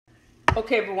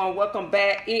Okay, everyone, welcome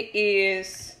back. It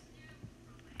is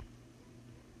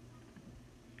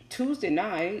Tuesday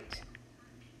night,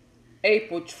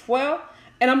 April 12th,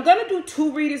 and I'm going to do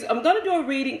two readings. I'm going to do a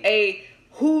reading, a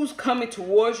who's coming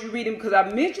towards you reading, because I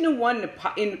mentioned in one,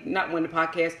 not one of the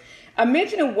podcasts, I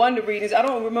mentioned in one of the readings, I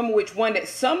don't remember which one, that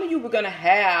some of you were going to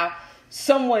have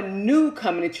someone new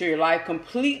coming into your life,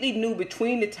 completely new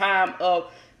between the time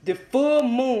of the full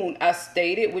moon, I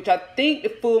stated, which I think the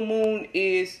full moon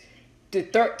is the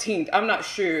 13th. I'm not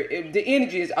sure. If the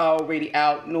energy is already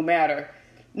out, no matter.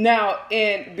 Now,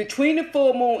 in between the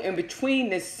full moon and between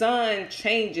the sun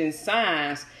changing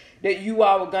signs, that you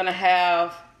all are going to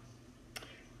have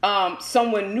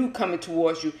someone new coming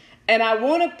towards you. And I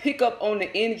want to pick up on the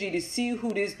energy to see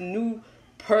who this new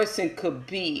person could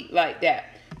be, like that.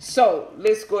 So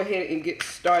let's go ahead and get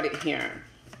started here.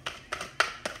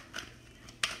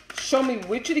 Show me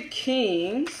which of the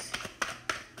kings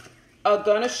are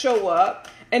going to show up.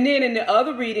 And then in the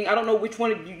other reading, I don't know which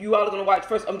one of you all are going to watch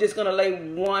first. I'm just going to lay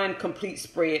one complete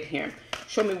spread here.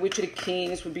 Show me which of the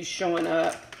kings will be showing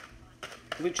up.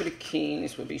 Which of the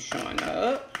kings will be showing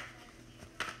up.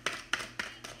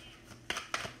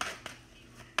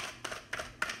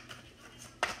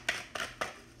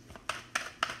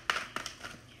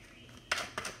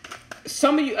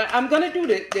 Some of you, I'm going to do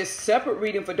this separate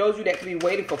reading for those of you that could be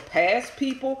waiting for past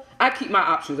people. I keep my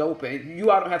options open. You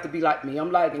all don't have to be like me.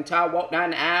 I'm like, until I walk down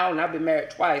the aisle, and I've been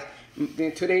married twice.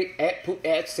 Until they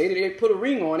say that they put a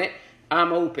ring on it,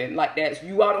 I'm open like that. So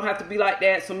you all don't have to be like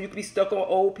that. Some of you could be stuck on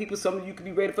old people. Some of you could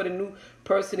be ready for the new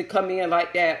person to come in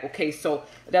like that. Okay, so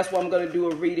that's why I'm going to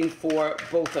do a reading for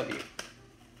both of you.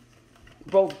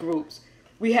 Both groups.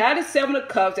 We had the Seven of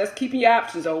Cups. That's keeping your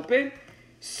options open.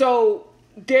 So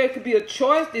there could be a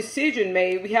choice decision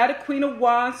made. We had a Queen of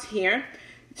Wands here.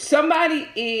 There's somebody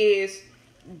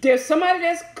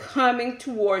that's coming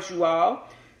towards you all.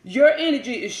 Your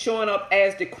energy is showing up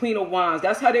as the Queen of Wands.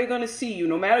 That's how they're going to see you,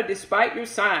 no matter, despite your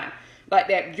sign. Like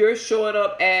that, you're showing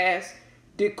up as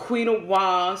the Queen of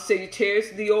Wands,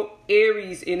 Sagittarius, Leo,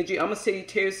 Aries energy. I'm a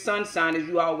Sagittarius sun sign, as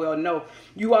you all well know.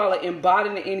 You all are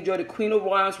embodying the energy of the Queen of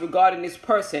Wands regarding this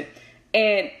person.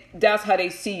 And that's how they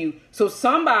see you. So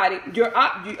somebody,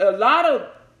 a lot of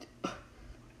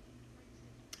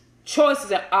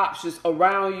choices and options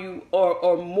around you,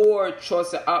 or more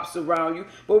choices and options around you.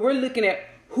 But we're looking at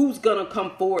who's going to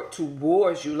come forward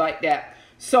towards you like that.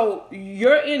 So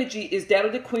your energy is that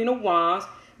of the Queen of Wands.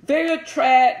 Very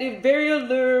attractive, very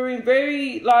alluring,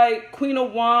 very like Queen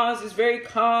of Wands is very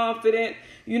confident.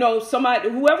 You know, somebody,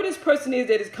 whoever this person is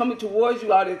that is coming towards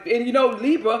you out, and you know,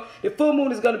 Libra, the full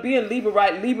moon is going to be in Libra,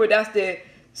 right? Libra, that's the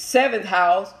 7th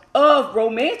house of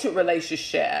romantic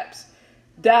relationships.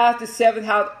 That's the 7th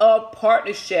house of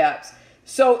partnerships.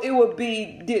 So it would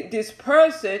be this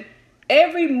person,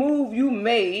 every move you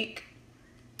make,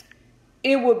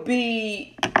 it would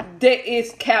be that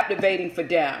it's captivating for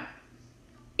them.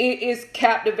 It is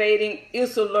captivating.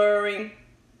 It's alluring.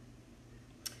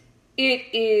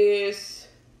 It's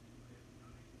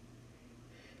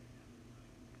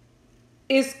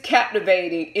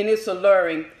captivating and it's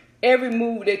alluring. Every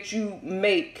move that you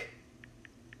make,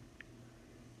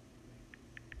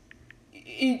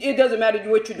 it doesn't matter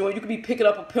what you're doing. You could be picking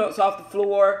up a pencil off the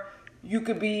floor. You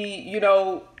could be, you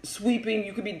know, sweeping.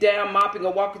 You could be down mopping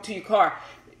or walking to your car.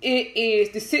 It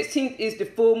is, the 16th is the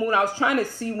full moon. I was trying to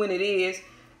see when it is.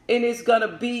 And it's going to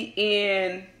be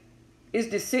in, it's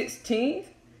the 16th.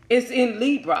 It's in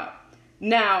Libra.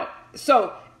 Now,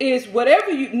 so it's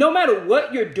whatever you, no matter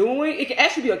what you're doing, it can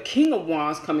actually be a King of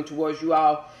Wands coming towards you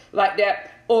all like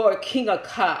that, or a King of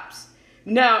Cups.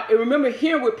 Now, and remember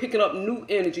here we're picking up new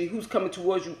energy, who's coming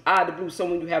towards you out of the blue,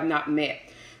 someone you have not met.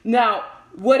 Now,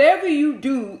 whatever you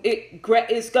do, it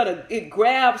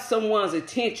grabs someone's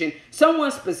attention,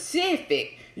 someone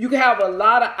specific. You can have a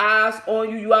lot of eyes on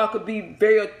you. You all could be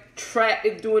very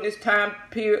attractive during this time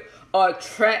period, or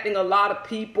attracting a lot of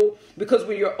people, because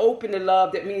when you're open to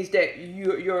love, that means that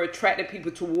you're attracting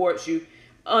people towards you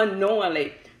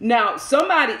unknowingly. Now,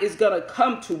 somebody is going to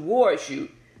come towards you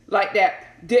like that.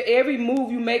 Every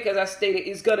move you make, as I stated,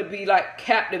 is going to be like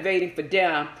captivating for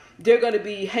them. They're going to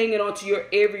be hanging on to your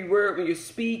every word when you're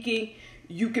speaking.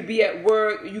 You could be at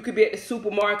work. You could be at the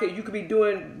supermarket. You could be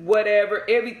doing whatever.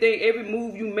 Everything, every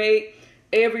move you make,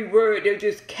 every word, they're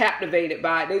just captivated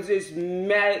by it. They're just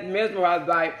mesmerized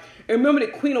by it. And remember,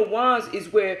 the Queen of Wands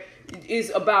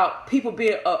is about people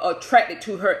being attracted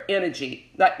to her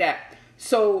energy like that.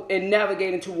 So, and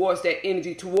navigating towards that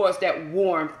energy, towards that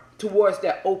warmth, towards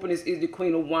that openness is the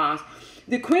Queen of Wands.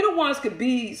 The Queen of Wands could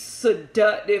be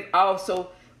seductive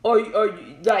also, or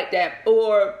like that,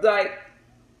 or like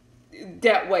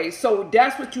that way. So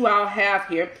that's what you all have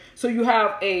here. So you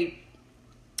have a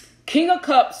King of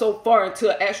Cups so far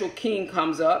until an actual king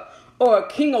comes up, or a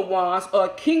King of Wands, or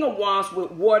a King of Wands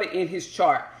with water in his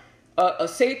chart. A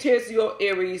Sagittarius or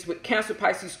Aries with Cancer,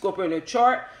 Pisces, Scorpio in their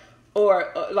chart,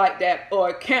 or like that, or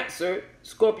a Cancer,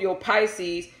 Scorpio,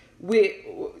 Pisces with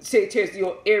Sagittarius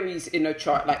or Aries in their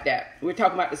chart, like that. We're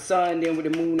talking about the sun, then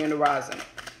with the moon and the rising.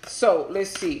 So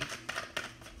let's see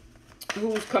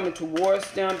who's coming towards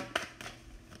them.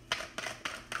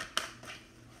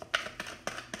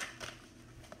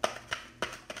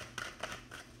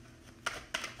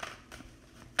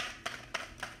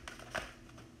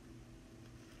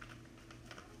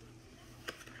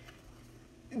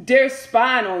 They're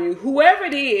spying on you. Whoever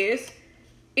it is,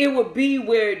 it will be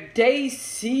where they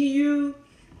see you.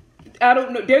 I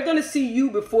don't know. They're going to see you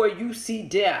before you see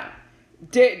them.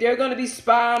 They're going to be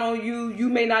spying on you. You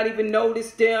may not even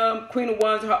notice them. Queen of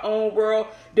Wands in her own world.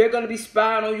 They're going to be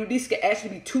spying on you. These could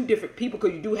actually be two different people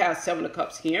because you do have Seven of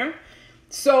Cups here.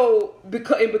 So,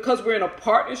 because we're in a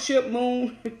partnership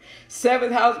moon,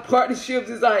 seventh house partnerships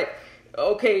is like,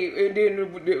 okay, and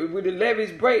then with the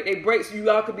leverage break, they break, so you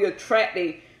all could be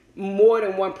attracting more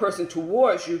than one person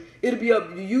towards you. It'll be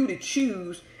up to you to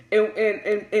choose,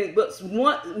 but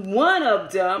one of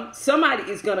them,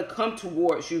 somebody is gonna come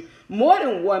towards you. More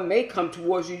than one may come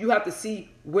towards you. You have to see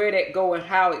where that go and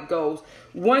how it goes.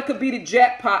 One could be the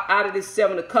jackpot out of this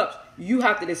Seven of Cups. You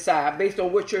have to decide based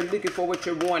on what you're looking for, what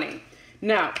you're wanting.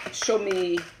 Now, show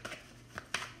me.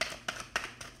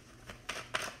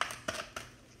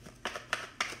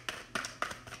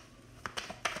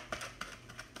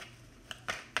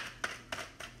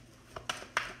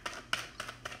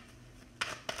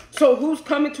 So who's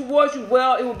coming towards you?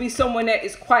 Well, it will be someone that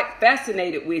is quite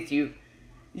fascinated with you.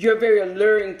 You're very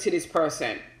alluring to this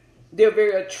person. They're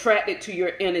very attracted to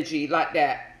your energy like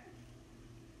that.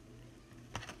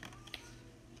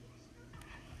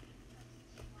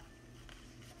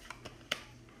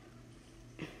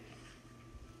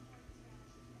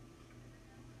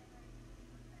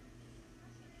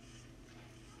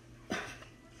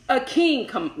 A king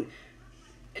come,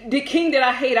 the king that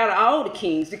I hate out of all the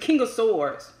kings, the King of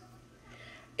Swords.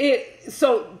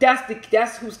 So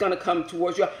that's who's gonna come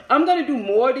towards you. I'm gonna do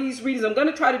more of these readings. I'm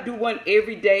gonna try to do one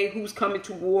every day. Who's coming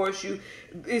towards you,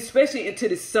 especially until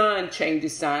the sun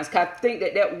changes signs. Cause I think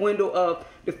that window of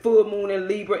the full moon in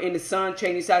Libra and the sun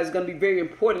changing signs is gonna be very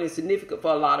important and significant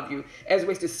for a lot of you, as it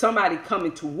relates to somebody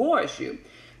coming towards you.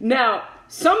 Now,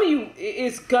 some of you,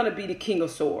 it's gonna be the King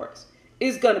of Swords.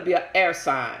 It's going to be an air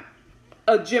sign.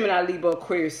 A Gemini, Libra,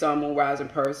 Aquarius, Sun, Moon, rising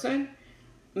person.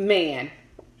 Man.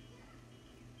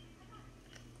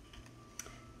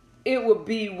 It would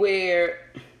be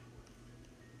where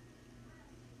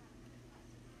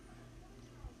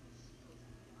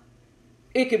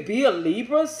it could be a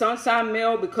Libra, sun sign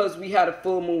male, because we had a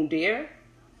full moon there.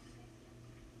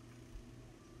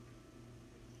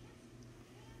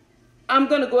 I'm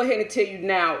going to go ahead and tell you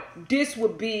now, this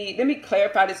would be, let me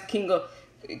clarify this King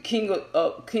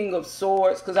of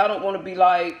Swords, because I don't want to be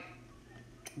like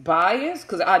biased,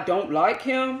 because I don't like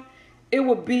him. It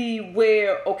would be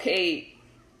where, okay,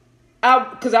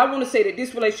 because I want to say that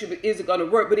this relationship isn't going to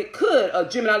work, but it could. A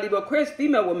Gemini, Libra, Aquarius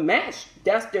female will match.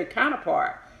 That's their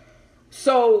counterpart.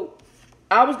 So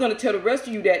I was going to tell the rest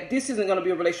of you that this isn't going to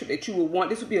be a relationship that you would want.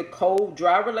 This would be a cold,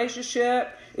 dry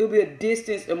relationship. It would be a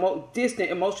distant,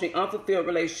 emotionally unfulfilled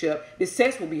relationship. The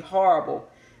sex will be horrible.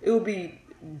 It will be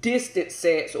distant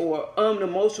sex or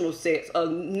unemotional sex, or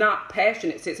not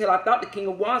passionate sex. Hell, I thought the King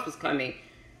of Wands was coming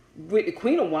with the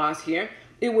Queen of Wands here.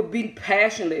 It would be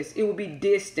passionless. It would be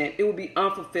distant. It would be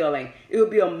unfulfilling. It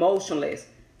would be emotionless.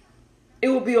 It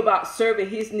would be about serving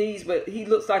his needs, but he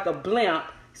looks like a blimp.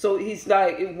 So he's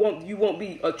like, you won't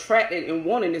be attracted and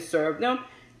wanting to serve them.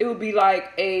 It would be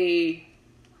like a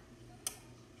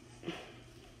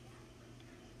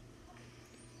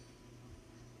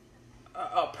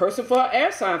person for an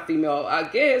air sign female. I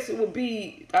guess it would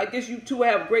be, I guess you two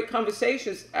have great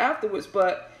conversations afterwards,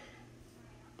 but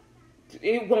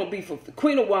it won't be for the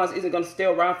Queen of Wands isn't going to stay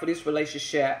around for this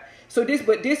relationship. So this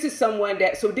is someone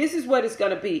that, so this is what it's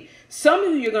going to be. Some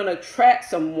of you, you're going to attract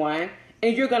someone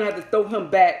and you're going to have to throw him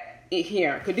back in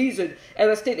here. Because these are,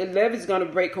 as I said, the levee is going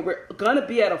to break, because we're going to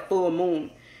be at a full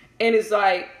moon. And it's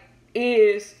like,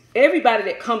 everybody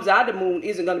that comes out of the moon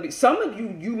isn't going to be. Some of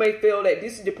you, you may feel that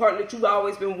this is the partner that you've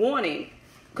always been wanting,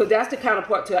 because that's the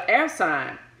counterpart to an air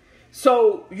sign.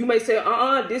 So you may say,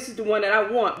 this is the one that I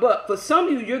want. But for some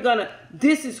of you,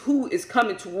 this is who is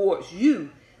coming towards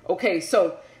you. Okay,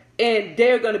 so, and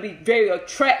they're going to be very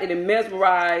attracted and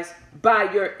mesmerized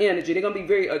by your energy. They're going to be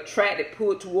very attracted,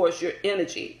 pulled towards your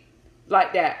energy,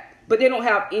 like that. but they don't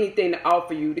have anything to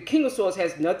offer you. The King of Swords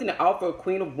has nothing to offer a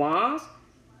Queen of Wands.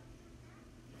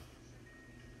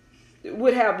 It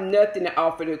would have nothing to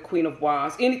offer the Queen of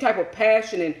Wands. Any type of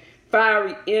passion and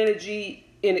fiery energy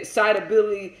and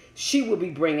excitability, she would be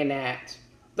bringing that.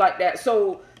 Like that.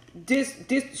 So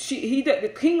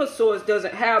the King of Swords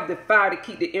doesn't have the fire to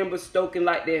keep the embers stoking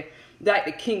like the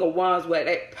King of Wands, where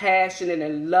that passion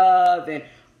and love and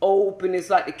openness,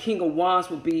 like the King of Wands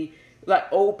would be, like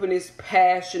openness,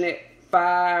 passionate,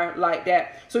 fire, like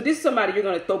that. So this is somebody you're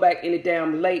going to throw back in the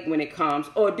damn lake when it comes.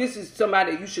 Or this is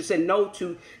somebody that you should say no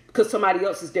to because somebody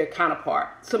else is their counterpart.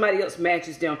 Somebody else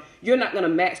matches them. You're not going to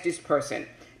match this person.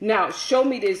 Now, show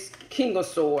me this King of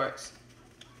Swords.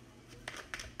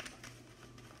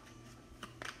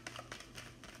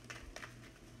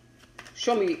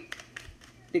 Show me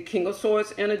the King of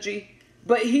Swords energy.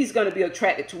 But he's going to be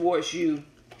attracted towards you.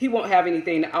 He won't have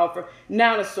anything to offer.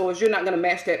 Nine of Swords, you're not going to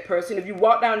match that person. If you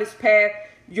walk down this path,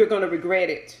 you're going to regret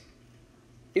it.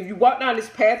 If you walk down this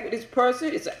path with this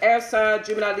person, it's an air sign,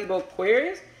 Gemini, Libra,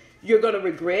 Aquarius, you're going to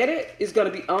regret it. It's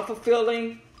going to be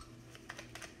unfulfilling.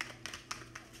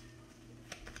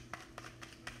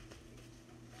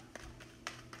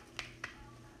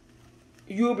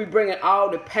 You'll be bringing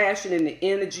all the passion and the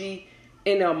energy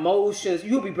and the emotions.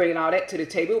 You'll be bringing all that to the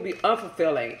table. It'll be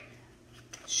unfulfilling.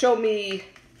 Show me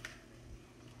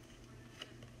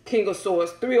King of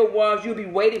Swords. Three of Wands, you'll be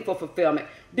waiting for fulfillment.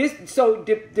 So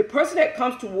the person that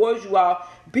comes towards you all,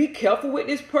 be careful with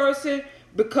this person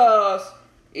because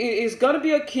it's going to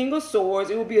be a King of Swords.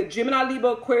 It will be a Gemini,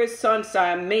 Libra, Aquarius, Sun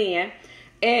sign man,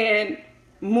 and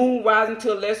Moon rising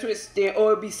to a lesser extent,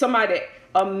 or it'll be somebody that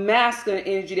a masculine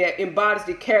energy that embodies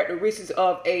the characteristics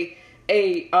of a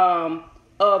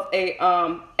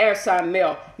air sign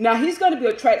male. Now he's going to be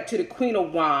attracted to the Queen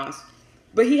of Wands,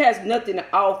 but he has nothing to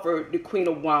offer the Queen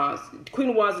of Wands. The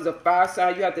Queen of Wands is a fire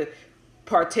sign. You have to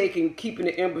partake in keeping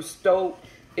the embers stoked,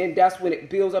 and that's when it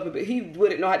builds up. But he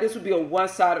wouldn't know how this would be a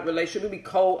one-sided relationship. It would be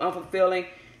cold, unfulfilling.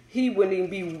 He wouldn't even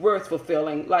be worth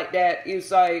fulfilling like that.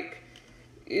 It's like,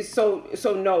 it's so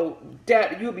no,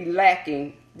 that you'll be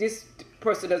lacking. This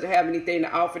person doesn't have anything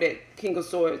to offer that King of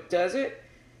Swords, does it?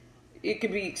 It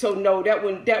could be, so no, that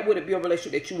wouldn't be a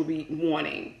relationship that you would be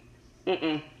wanting.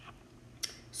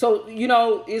 So, you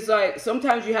know, it's like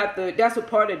sometimes you have to, that's a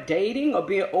part of dating or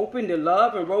being open to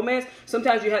love and romance.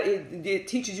 Sometimes you have, it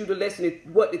teaches you the lesson of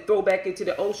what to throw back into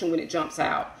the ocean when it jumps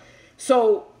out.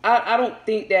 So I don't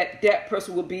think that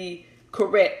person will be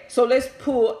correct. So let's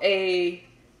pull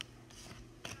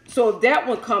so if that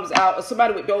one comes out, or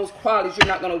somebody with those qualities, you're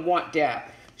not going to want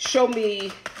that. Show me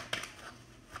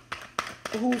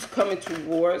who's coming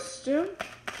towards them.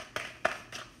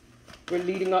 We're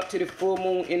leading up to the full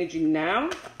moon energy now.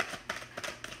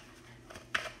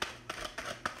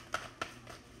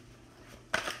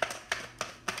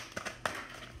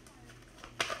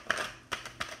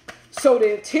 So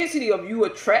the intensity of you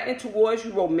attracting towards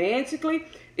you romantically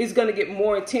is going to get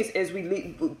more intense as we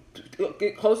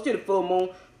get close to the full moon,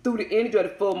 through the energy of the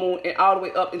full moon, and all the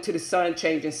way up into the sun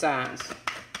changing signs.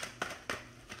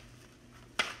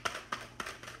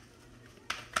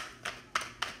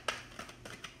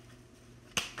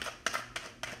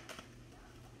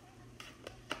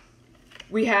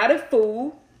 We had a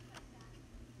Fool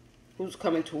who's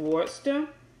coming towards them.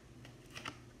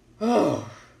 Oh.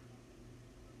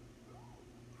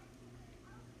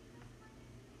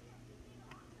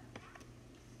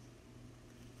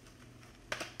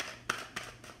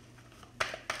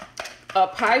 A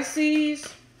Pisces.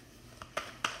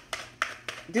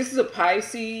 This is a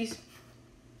Pisces.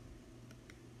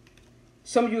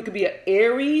 Some of you could be an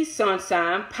Aries sun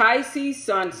sign, Pisces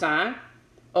sun sign,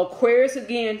 Aquarius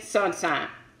again sun sign.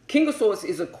 King of Swords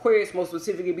is Aquarius, most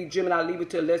specifically be Gemini, Libra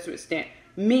to a lesser extent.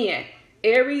 Men,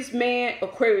 Aries man,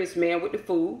 Aquarius man with the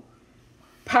Fool,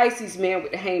 Pisces man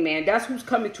with the Hangman. That's who's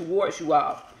coming towards you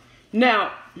all.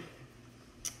 Now,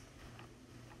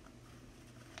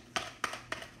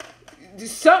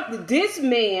 this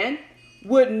man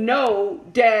would know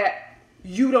that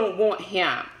you don't want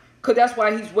him, because that's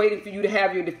why he's waiting for you to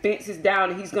have your defenses down,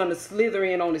 and he's going to slither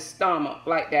in on his stomach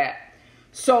like that.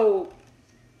 So,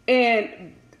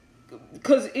 and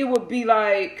because it would be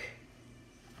like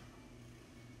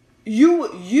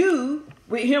you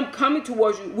with him coming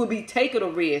towards you would be taking a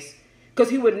risk, because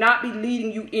he would not be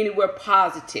leading you anywhere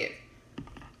positive.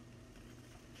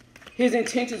 His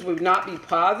intentions would not be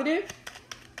positive.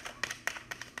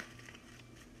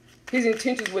 His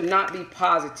intentions would not be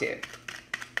positive.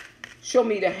 Show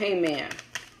me the Hangman.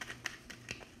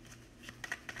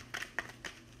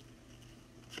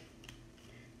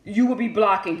 You will be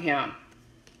blocking him.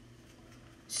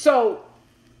 So,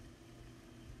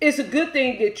 It's a good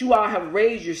thing that you all have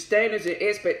raised your standards and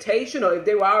expectation, or if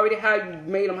they were already high, you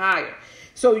made them higher.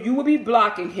 So you would be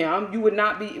blocking him. You would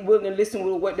not be willing to listen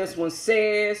to what this one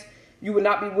says. You would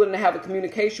not be willing to have a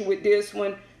communication with this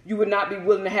one. You would not be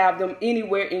willing to have them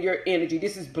anywhere in your energy.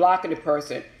 This is blocking the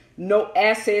person. No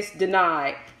access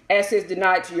denied. Access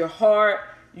denied to your heart.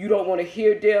 You don't want to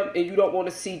hear them and you don't want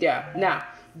to see them. Now,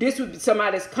 this would be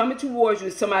somebody that's coming towards you,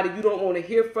 somebody you don't want to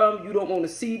hear from, you don't want to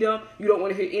see them, you don't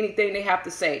want to hear anything they have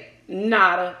to say.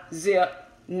 Nada, zip,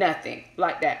 nothing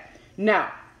like that. Now,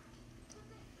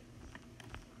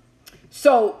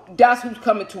 so that's who's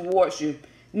coming towards you.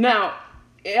 Now,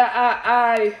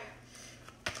 and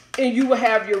you will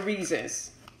have your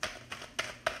reasons.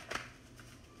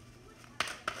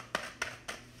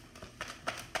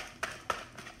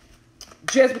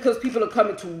 Just because people are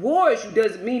coming towards you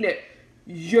doesn't mean that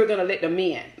you're going to let them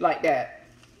in like that.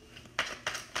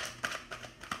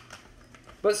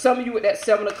 But some of you with that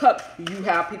 7 of Cups, you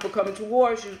have people coming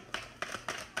towards you.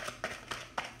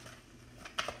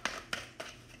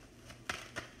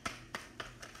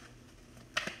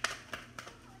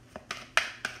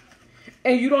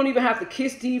 And you don't even have to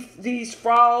kiss these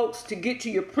frogs to get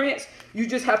to your prince. You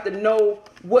just have to know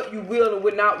what you will and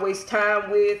will not waste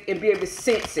time with and be able to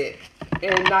sense it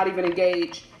and not even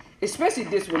engage. Especially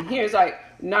this one here. It's like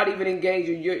not even engage.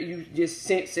 You just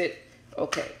sense it.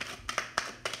 Okay.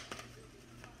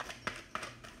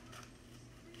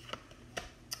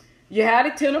 You had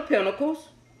the 10 of Pentacles.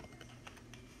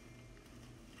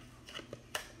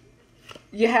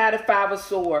 You had the 5 of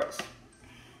Swords.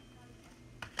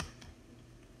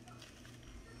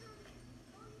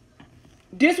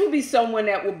 This will be someone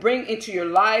that will bring into your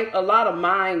life a lot of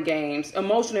mind games.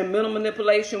 Emotional and mental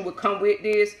manipulation will come with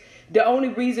this. The only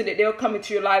reason that they'll come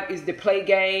into your life is to play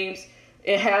games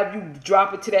and have you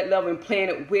drop it to that level and playing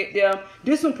it with them.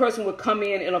 This one person will come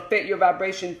in and affect your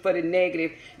vibration for the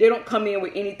negative. They don't come in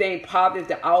with anything positive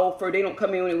to offer. They don't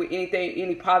come in with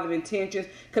any positive intentions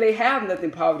because they have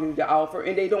nothing positive to offer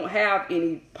and they don't have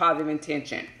any positive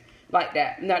intention like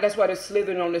that. Now, that's why they're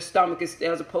slithering on their stomach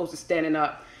as opposed to standing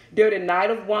up. They're the Knight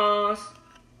of Wands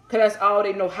because that's all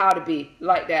they know how to be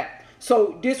like that.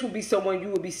 So this would be someone you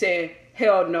would be saying,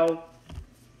 hell no,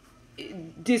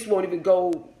 this won't even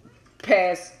go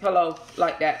past hello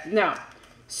like that. Now,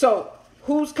 so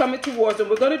who's coming towards them?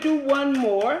 We're going to do one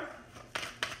more.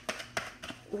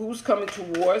 Who's coming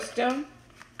towards them?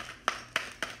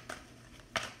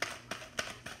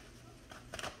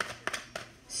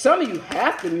 Some of you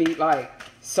have to meet like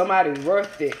somebody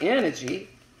worth their energy.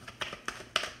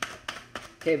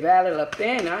 Que vale la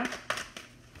pena.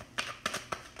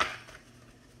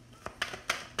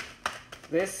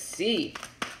 Let's see.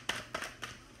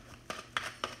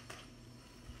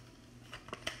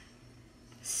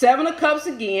 Seven of Cups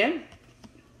again.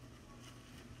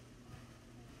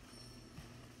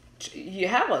 You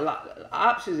have a lot of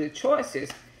options and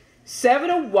choices. 7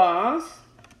 of Wands.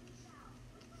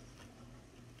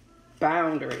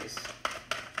 Boundaries.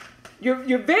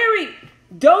 You're very,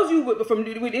 those of you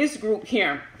with this group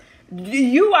here,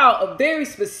 you are very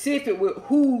specific with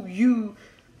who you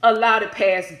allow to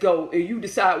pass go, and you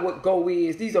decide what go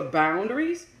is. These are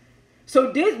boundaries.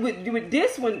 So this with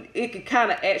this one, it could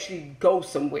kind of actually go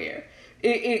somewhere.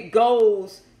 It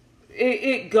goes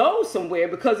somewhere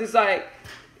because it's like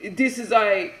this is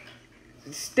like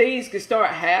things could start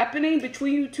happening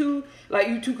between you two. Like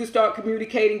you two could start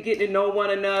communicating, getting to know one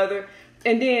another,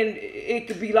 and then it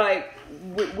could be like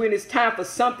when it's time for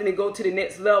something to go to the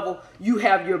next level, you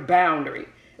have your boundary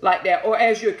like that. Or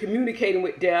as you're communicating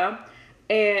with them,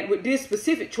 and with this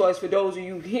specific choice for those of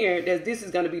you here, that this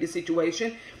is going to be the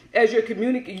situation. As you're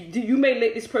communicating, you may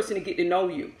let this person get to know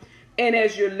you. And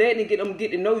as you're letting them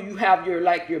get to know you, have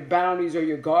your boundaries or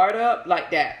your guard up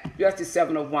like that. That's the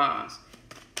 7 of Wands.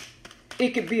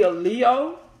 It could be a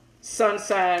Leo, sun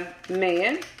sign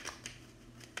man.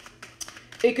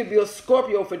 It could be a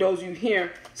Scorpio for those of you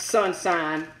here, sun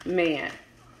sign man.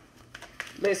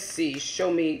 Let's see.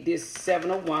 Show me this 7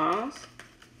 of Wands.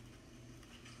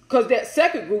 Because that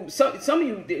second group, some of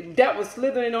you, that was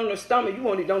slithering on their stomach. You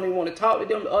don't even want to talk to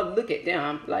them or look at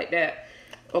them like that.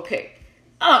 Okay.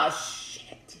 Oh,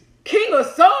 shit. King of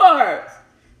Swords.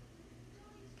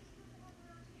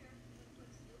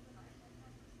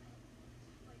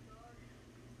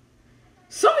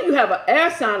 Some of you have an air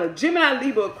sign, a Gemini,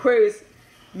 Libra, Aquarius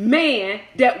man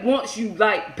that wants you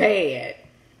like bad.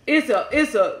 It's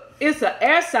a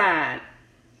air sign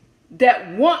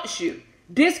that wants you.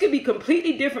 This could be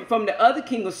completely different from the other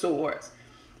King of Swords.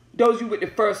 Those of you with the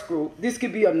first group. This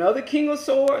could be another King of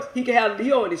Swords. He could have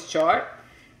Leo in his chart.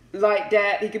 Like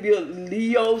that. He could be a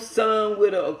Leo sun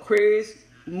with an Aquarius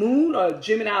moon, or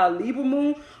Gemini or Libra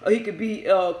moon, or he could be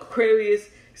Aquarius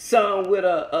sun with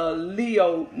a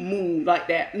Leo moon, like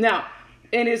that. Now,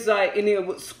 and it's like, and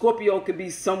then Scorpio could be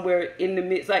somewhere in the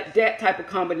midst, like that type of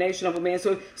combination of a man.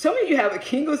 So some of you have a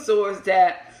King of Swords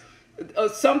that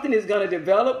something is going to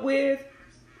develop with.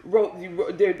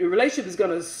 The relationship is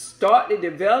going to start to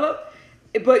develop,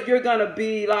 but you're going to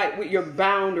be like with your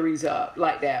boundaries up,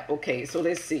 like that. Okay, so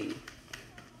let's see.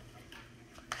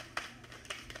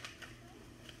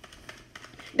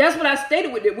 That's what I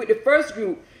stated with the first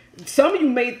group. Some of you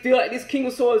may feel like this King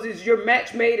of Swords is your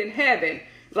match made in heaven,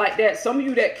 like that. Some of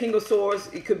you, that King of Swords,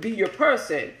 it could be your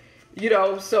person, you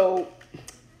know. So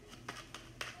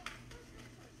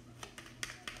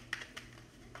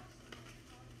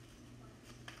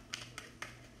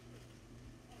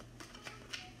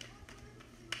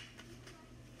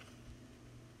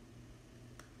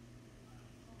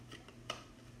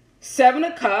Seven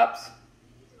of Cups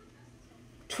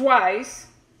twice.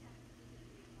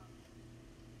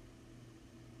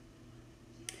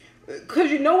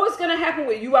 Because you know what's going to happen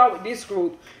when you are with this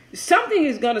group. Something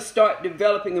is going to start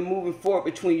developing and moving forward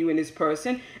between you and this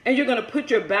person. And you're going to put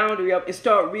your boundary up and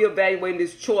start reevaluating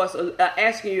this choice.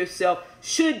 Asking yourself,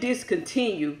 should this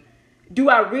continue? Do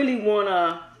I really want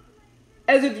to?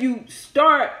 As if you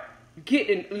start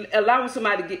allowing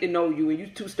somebody to get to know you, and you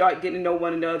two start getting to know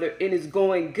one another, and it's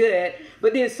going good,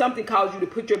 but then something calls you to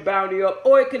put your boundary up,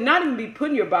 or it could not even be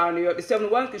putting your boundary up. The Seven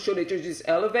of Wands can show that you're just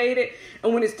elevated,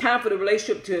 and when it's time for the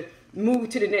relationship to move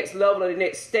to the next level or the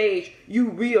next stage, you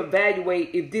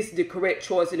reevaluate if this is the correct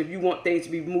choice and if you want things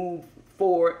to be moved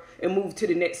forward and move to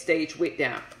the next stage with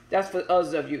them. That's for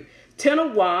others of you. Ten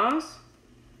of Wands,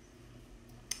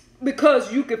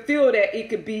 because you could feel that it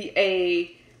could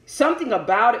be something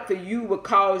about it for you would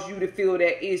cause you to feel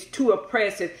that it's too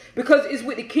oppressive, because it's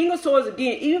with the King of Swords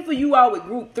again. Even for you all with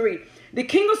group 3, the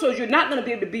King of Swords, you're not going to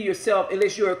be able to be yourself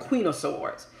unless you're a Queen of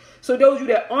Swords. So those of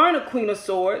you that aren't a Queen of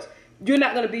Swords, you're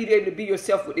not going to be able to be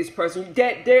yourself with this person.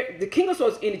 The King of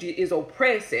Swords energy is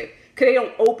oppressive, because they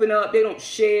don't open up, they don't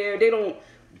share, they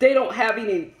don't have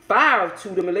any fire to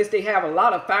them unless they have a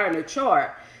lot of fire in their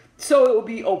chart. So it will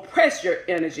be oppressor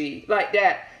energy, like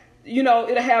that. You know,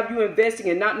 it'll have you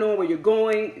investing and not knowing where you're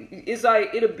going. It's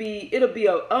like it'll be an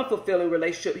unfulfilling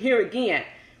relationship here again,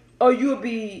 or you'll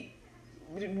be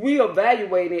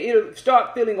reevaluating. It'll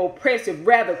start feeling oppressive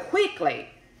rather quickly.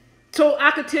 So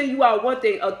I can tell you all one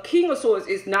thing: a King of Swords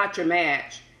is not your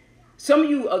match. Some of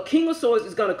you, a King of Swords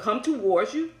is going to come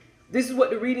towards you. This is what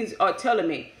the readings are telling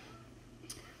me.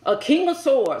 A King of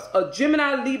Swords, a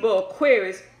Gemini, Libra,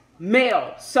 Aquarius,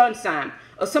 male, sun sign,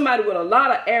 or somebody with a lot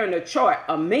of air in their chart,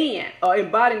 a man, or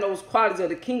embodying those qualities of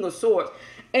the King of Swords,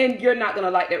 and you're not going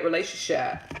to like that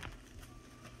relationship.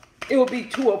 It will be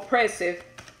too oppressive.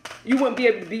 You wouldn't be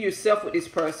able to be yourself with this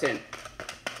person.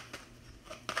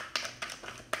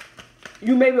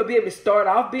 You may be able to start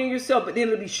off being yourself, but then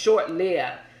it'll be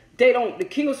short-lived. The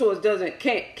King of Swords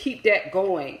can't keep that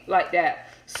going like that.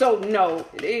 So no,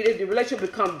 the relationship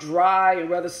becomes dry and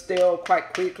rather stale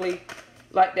quite quickly,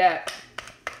 like that.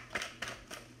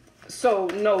 So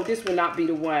no, this will not be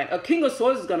the one. A King of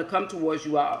Swords is going to come towards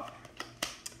you all.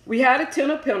 We had a Ten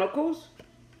of Pentacles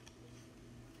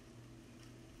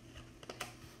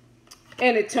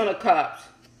and a Ten of Cups.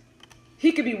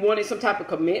 He could be wanting some type of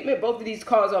commitment. Both of these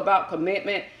cards are about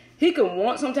commitment. He can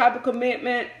want some type of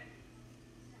commitment.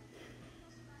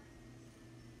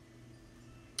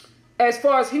 As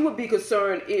far as he would be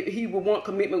concerned, if he would want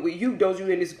commitment with you, those of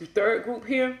you in this third group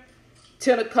here,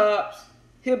 Ten of Cups,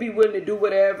 he'll be willing to do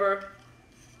whatever.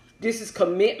 This is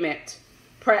commitment,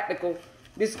 practical.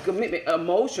 This is commitment,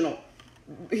 emotional.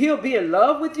 He'll be in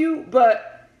love with you,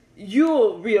 but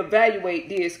you'll reevaluate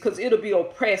this because it'll be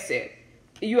oppressive.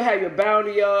 You'll have your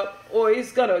boundary up, or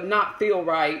it's going to not feel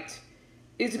right.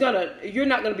 You're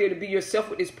not going to be able to be yourself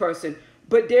with this person,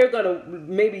 but they're going to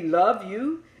maybe love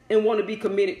you and want to be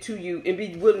committed to you and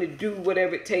be willing to do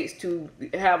whatever it takes to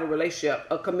have a relationship,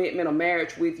 a commitment, a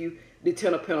marriage with you. The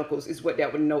Ten of Pentacles is what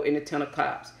that would know in the Ten of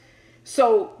Cups.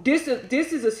 So this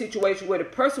is a situation where the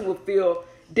person will feel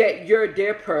that you're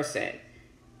their person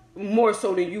more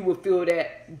so than you will feel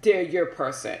that they're your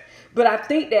person. But I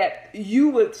think that you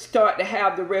would start to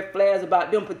have the red flags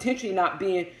about them potentially not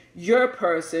being your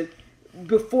person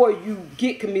before you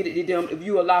get committed to them. If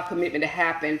you allow commitment to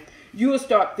happen, you will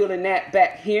start feeling that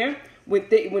back here when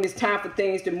it's time for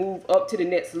things to move up to the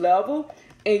next level,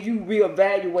 and you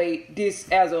reevaluate this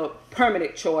as a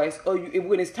permanent choice, or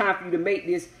when it's time for you to make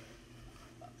this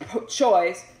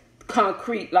choice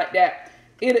concrete like that.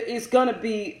 It's going to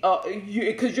be,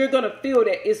 because you're going to feel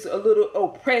that it's a little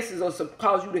oppressive or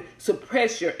cause you to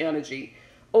suppress your energy.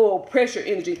 or pressure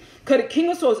energy. Because the King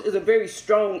of Swords is a very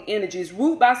strong energy. It's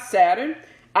ruled by Saturn.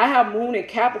 I have Moon in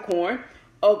Capricorn.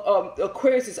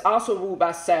 Aquarius is also ruled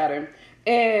by Saturn.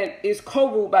 And it's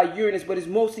co-ruled by Uranus, but it's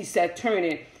mostly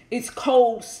Saturnian. It's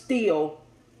cold, still,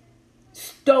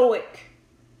 stoic.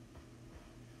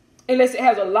 Unless it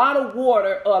has a lot of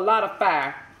water or a lot of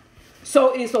fire.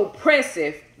 So it's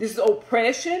oppressive. This is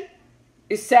oppression.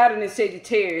 It's Saturn and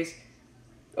Sagittarius.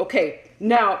 Okay,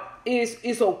 now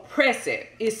it's oppressive.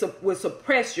 Will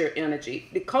suppress your energy,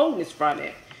 the coldness from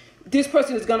it. This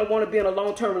person is going to want to be in a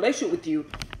long-term relationship with you,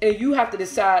 and you have to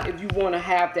decide if you want to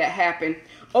have that happen.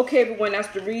 Okay, everyone, that's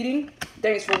the reading.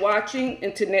 Thanks for watching.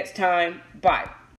 Until next time, bye.